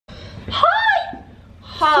Hi!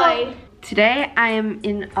 Hi! So, today I am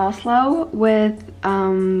in Oslo with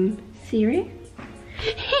Siri.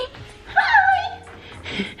 Hi!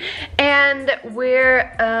 And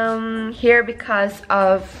we're here because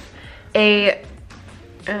of a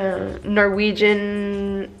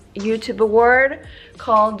Norwegian YouTube award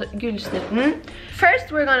called Gullsnutten.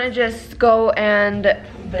 First we're gonna just go and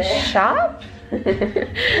shop.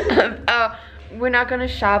 We're not gonna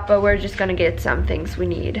shop, but we're just gonna get some things we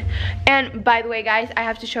need. And by the way, guys, I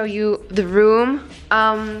have to show you the room.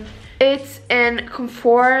 It's in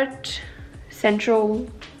Comfort Central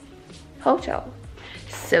Hotel.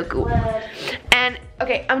 So cool. And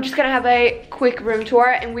okay, I'm just gonna have a quick room tour,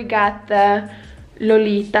 and we got the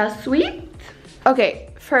Lolita suite.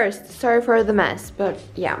 Okay, first, sorry for the mess, but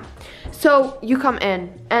yeah. So you come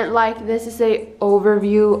in, and like this is a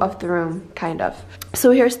overview of the room, kind of.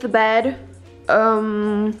 So here's the bed.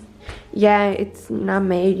 Yeah, it's not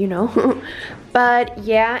made, you know. But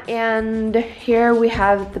yeah, and here we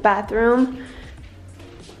have the bathroom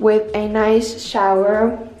with a nice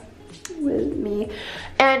shower with me.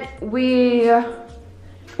 And we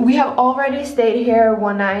have already stayed here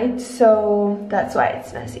one night, so that's why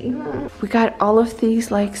it's messy. We got all of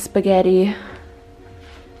these like spaghetti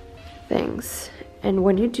things, and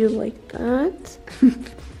when you do like that,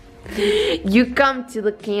 you come to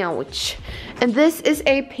the couch. And this is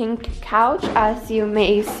a pink couch, as you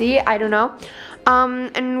may see. I don't know.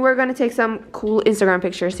 And we're gonna take some cool Instagram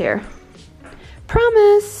pictures here.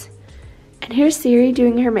 Promise. And here's Siri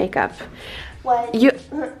doing her makeup. What?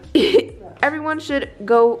 Everyone should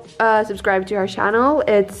go subscribe to our channel.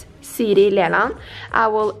 It's Siri Leland. I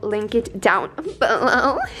will link it down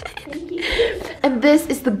below. And this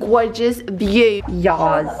is the gorgeous view.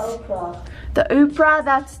 Yes. The opera,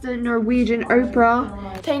 that's the Norwegian opera.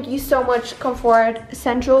 Thank you so much, Comfort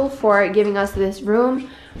Central, for giving us this room.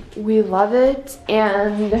 We love it,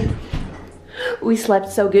 and we slept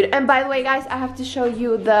so good. And by the way, guys, I have to show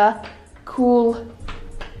you the cool...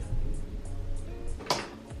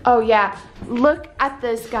 Oh yeah, look at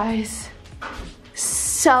this, guys.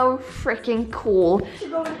 So freaking cool. We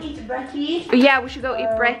should go and eat brekkie. Yeah, we should go eat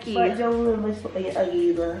brekkie. But don't miss what they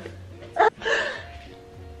either.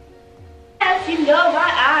 As you know,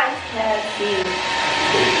 my eyes can see.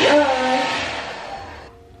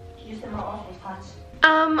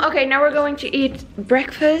 Okay, now we're going to eat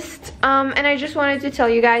breakfast. And I just wanted to tell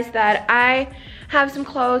you guys that I have some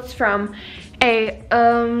clothes from a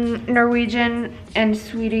Norwegian and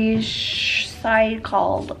Swedish site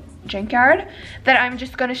called JUNKYARD that I'm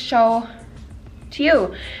just gonna show to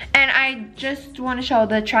you. And I just want to show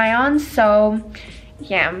the try-ons, so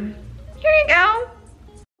yeah, here you go.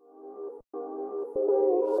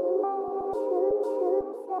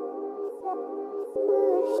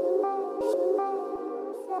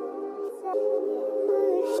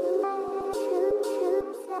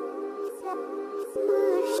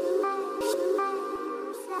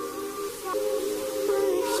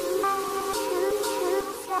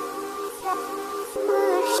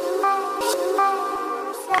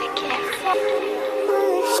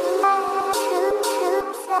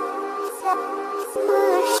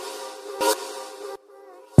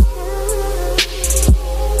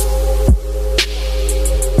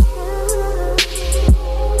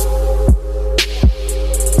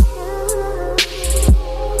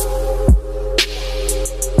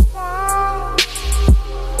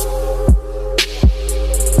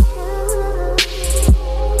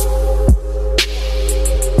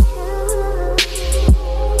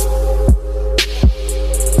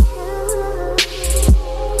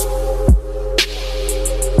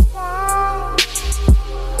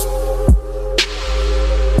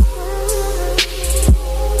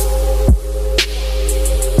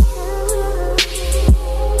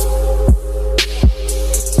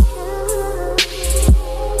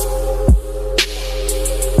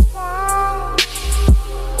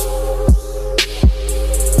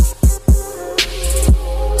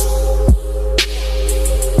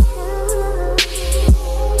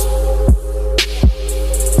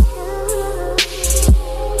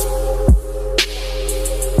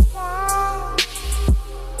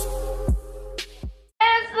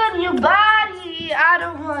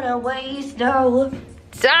 Waste no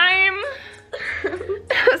time.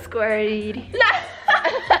 Squirty.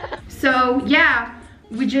 So yeah,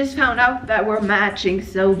 we just found out that we're matching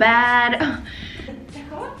so bad.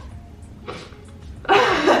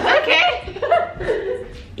 Okay.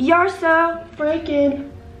 You're so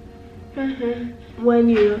freaking when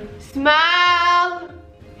you smile.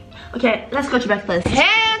 Okay, let's go to breakfast.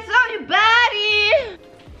 Hands on your body.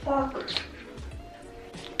 Fuck.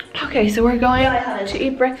 Okay, so we're going to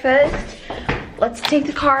eat breakfast. Let's take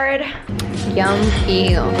the card.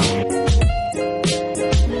 Yum-peel.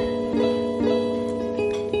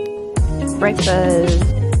 Breakfast.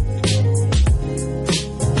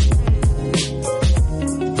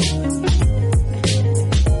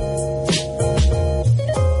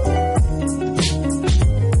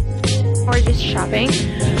 Or just shopping,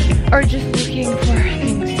 or just looking for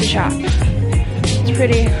things to shop. It's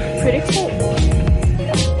pretty cool.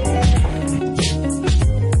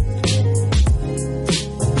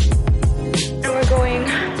 And we're going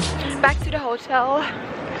back to the hotel.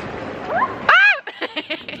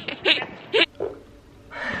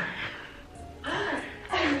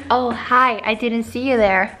 Oh, hi, I didn't see you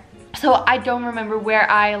there. So I don't remember where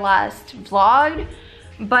I last vlogged,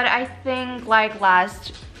 but I think like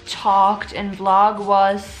last talked and vlog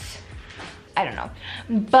was, I don't know,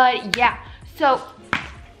 but yeah, so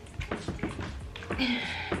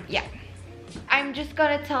yeah, I'm just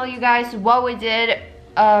gonna tell you guys what we did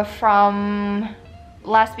from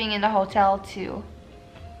last being in the hotel to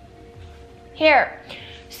here.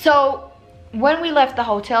 So when we left the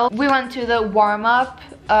hotel, we went to the warm-up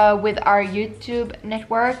with our YouTube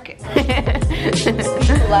network.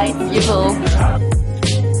 Lights,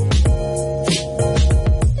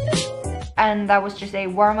 and that was just a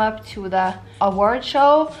warm-up to the award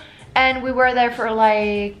show, and we were there for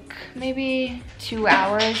like maybe 2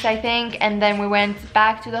 hours, I think, and then we went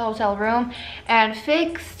back to the hotel room and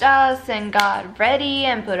fixed us and got ready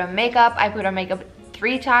and put on makeup. I put on makeup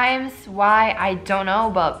 3 times. Why? I don't know,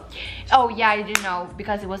 but oh yeah, I do know,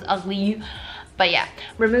 because it was ugly. But yeah,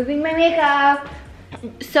 removing my makeup.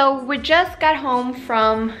 So we just got home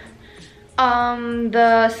from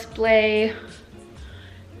the display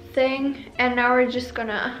thing, and now we're just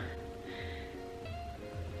gonna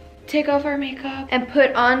take off our makeup and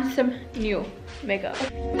put on some new makeup.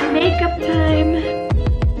 Makeup time.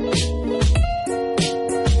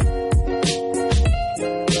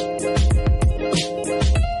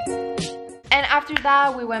 And after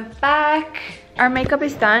that we went back. Our makeup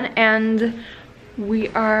is done and we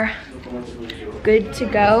are good to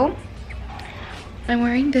go. I'm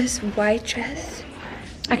wearing this white dress.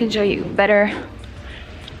 I can show you better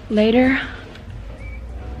later.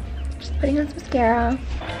 Just putting on some mascara.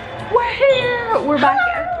 We're here. We're back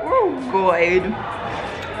at, oh good.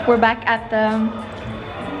 We're back at the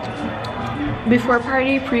before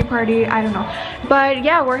party, pre-party, I don't know. But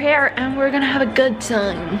yeah, we're here and we're gonna have a good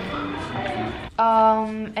time.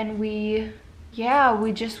 And we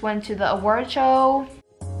just went to the award show.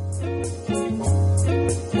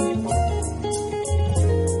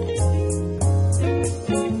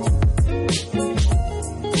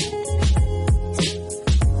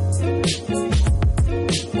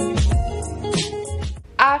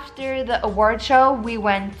 After the award show, we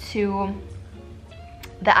went to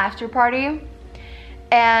the after party,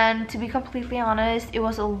 and to be completely honest, it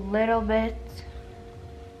was a little bit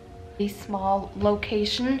a small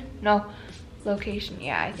location. No, location,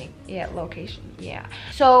 yeah, I think, yeah, location, yeah.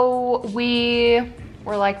 So we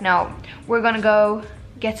were like, no, we're gonna go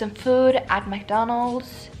get some food at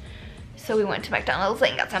McDonald's. So we went to McDonald's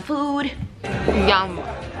and got some food. Yum.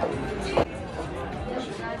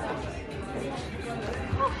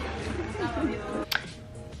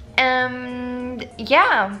 And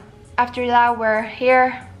yeah, after that we're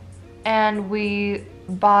here and we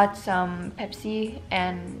bought some Pepsi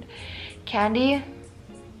and candy,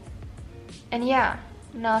 and yeah,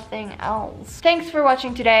 nothing else. Thanks for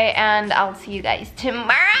watching today, and I'll see you guys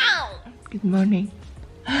tomorrow. Good morning.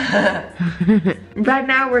 Right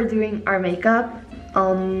now we're doing our makeup.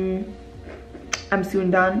 I'm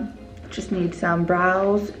soon done. Just need some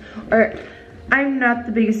brows, or I'm not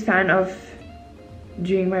the biggest fan of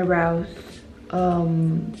doing my brows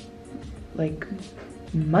like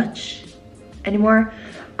much anymore.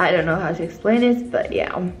 I don't know how to explain it, but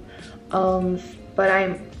yeah,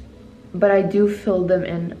 but I do fill them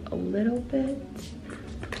in a little bit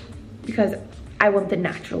because I want the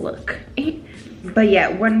natural look. But yeah,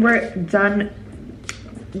 when we're done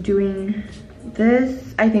doing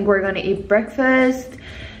this, I think we're gonna eat breakfast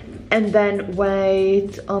and then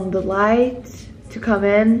wait on the light to come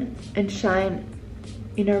in and shine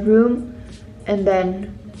in our room, and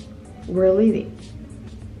then we're leaving.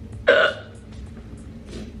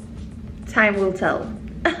 Time will tell.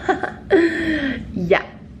 Yeah.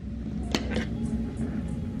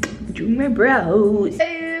 Doing my brows.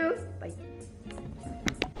 Bye.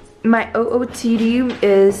 My OOTD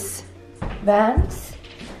is Vans.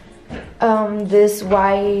 This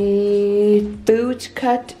white boot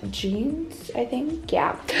cut jeans I think,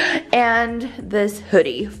 yeah. And this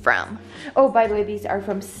hoodie from, oh, by the way, these are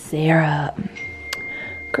from Sarah.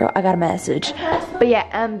 Girl, I got a message. But yeah,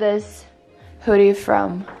 and this hoodie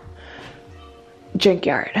from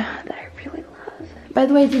JUNKYARD that I really love. By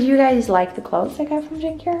the way, did you guys like the clothes I got from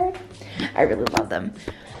JUNKYARD? I really love them.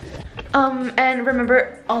 And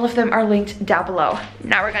remember, all of them are linked down below.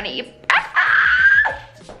 Now we're gonna eat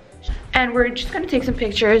breakfast! And we're just gonna take some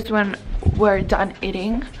pictures when we're done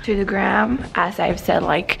eating to the gram, as I've said,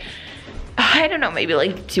 like, I don't know, maybe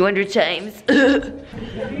like 200 times.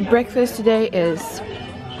 Breakfast today is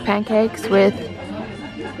pancakes with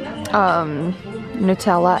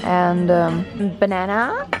Nutella and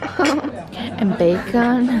banana and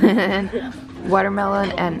bacon and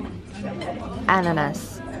watermelon and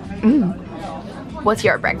ananas. What's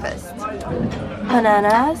your breakfast?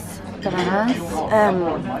 Bananas,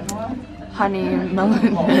 Honey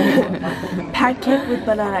melon. pancake with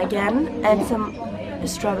banana again, and some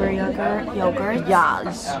strawberry yogurt.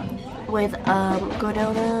 Yes. With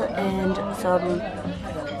granola and some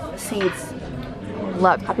seeds.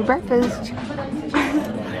 Love. Happy breakfast.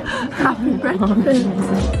 Happy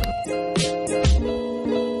breakfast.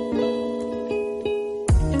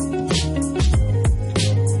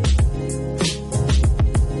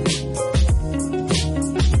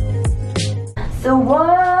 So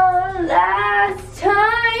one last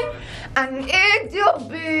time, I need to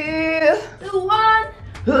be the one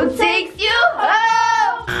who takes you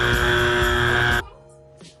home.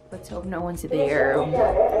 Let's hope no one's there.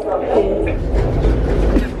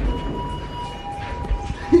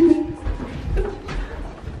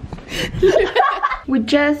 We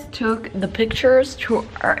just took the pictures to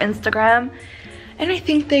our Instagram, and I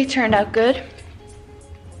think they turned out good.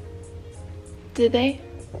 Did they?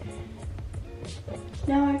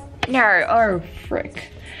 No. No, oh frick.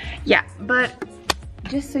 Yeah, but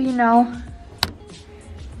just so you know,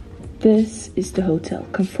 this is the hotel,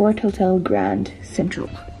 Comfort Hotel Grand Central.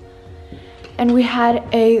 And we had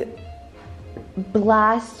a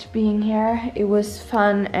blast being here. It was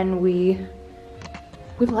fun and we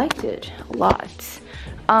liked it a lot.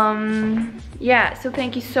 Yeah, so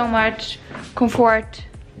thank you so much, Comfort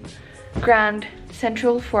Grand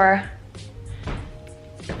Central, for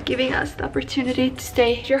giving us the opportunity to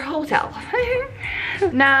stay at your hotel.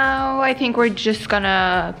 Now I think we're just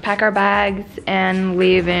gonna pack our bags and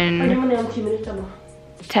leave in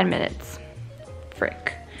 10 minutes.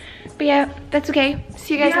 Frick. But yeah, that's okay.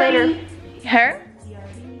 See you guys later. Her?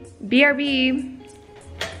 BRB.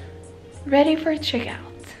 Ready for checkout.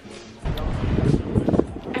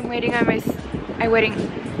 I'm waiting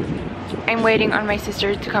on my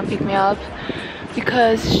sister to come pick me up,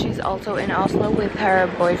 because she's also in Oslo with her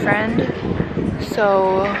boyfriend.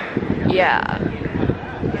 So yeah,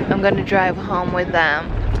 I'm gonna drive home with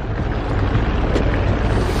them.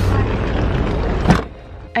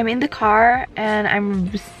 I'm in the car and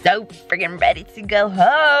I'm so freaking ready to go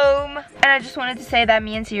home. And I just wanted to say that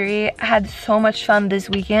me and Siri had so much fun this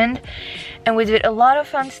weekend, and we did a lot of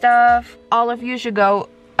fun stuff. All of you should go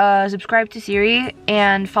subscribe to Siri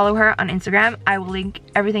and follow her on Instagram. I will link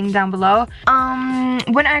everything down below.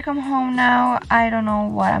 When I come home now, I don't know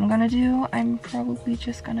what I'm gonna do. I'm probably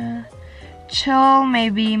just gonna chill,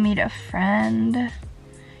 maybe meet a friend.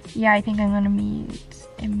 Yeah, I think I'm gonna meet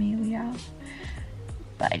Emilia.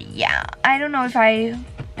 But yeah, I don't know if I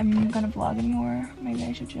am gonna vlog anymore. Maybe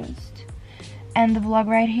I should just end the vlog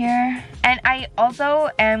right here. And I also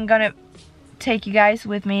am gonna take you guys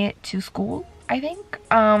with me to school, I think,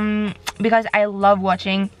 because I love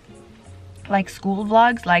watching like school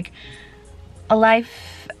vlogs, like a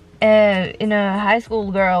life in a high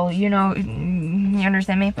school girl, you know, you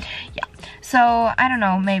understand me? Yeah, so I don't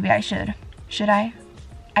know, maybe I should I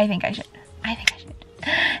think I should.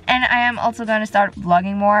 And I am also gonna start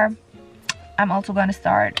vlogging more. I'm also gonna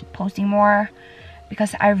start posting more,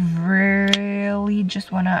 because I really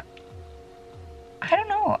just wanna, I don't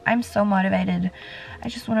know, I'm so motivated. I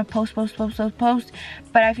just want to post,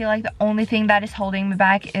 but I feel like the only thing that is holding me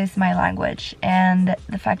back is my language, and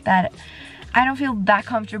the fact that I don't feel that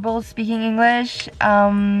comfortable speaking English,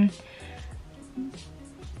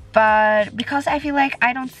 but because I feel like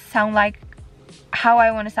I don't sound like how I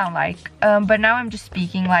want to sound like, but now I'm just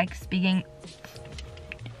speaking like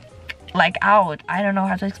out. I don't know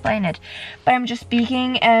how to explain it, but I'm just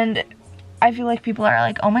speaking, and I feel like people are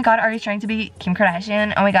like, oh my god, are you trying to be Kim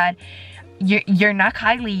Kardashian? Oh my god, you're not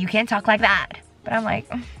Kylie, you can't talk like that. But I'm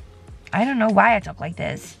like, I don't know why I talk like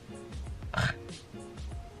this. Ugh.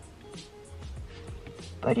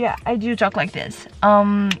 But yeah, I do talk like this.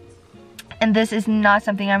 And this is not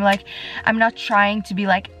something I'm not trying to be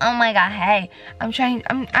like, oh my god, hey. I'm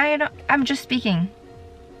just speaking,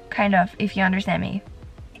 kind of, if you understand me.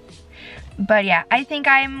 But yeah, I think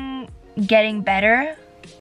I'm getting better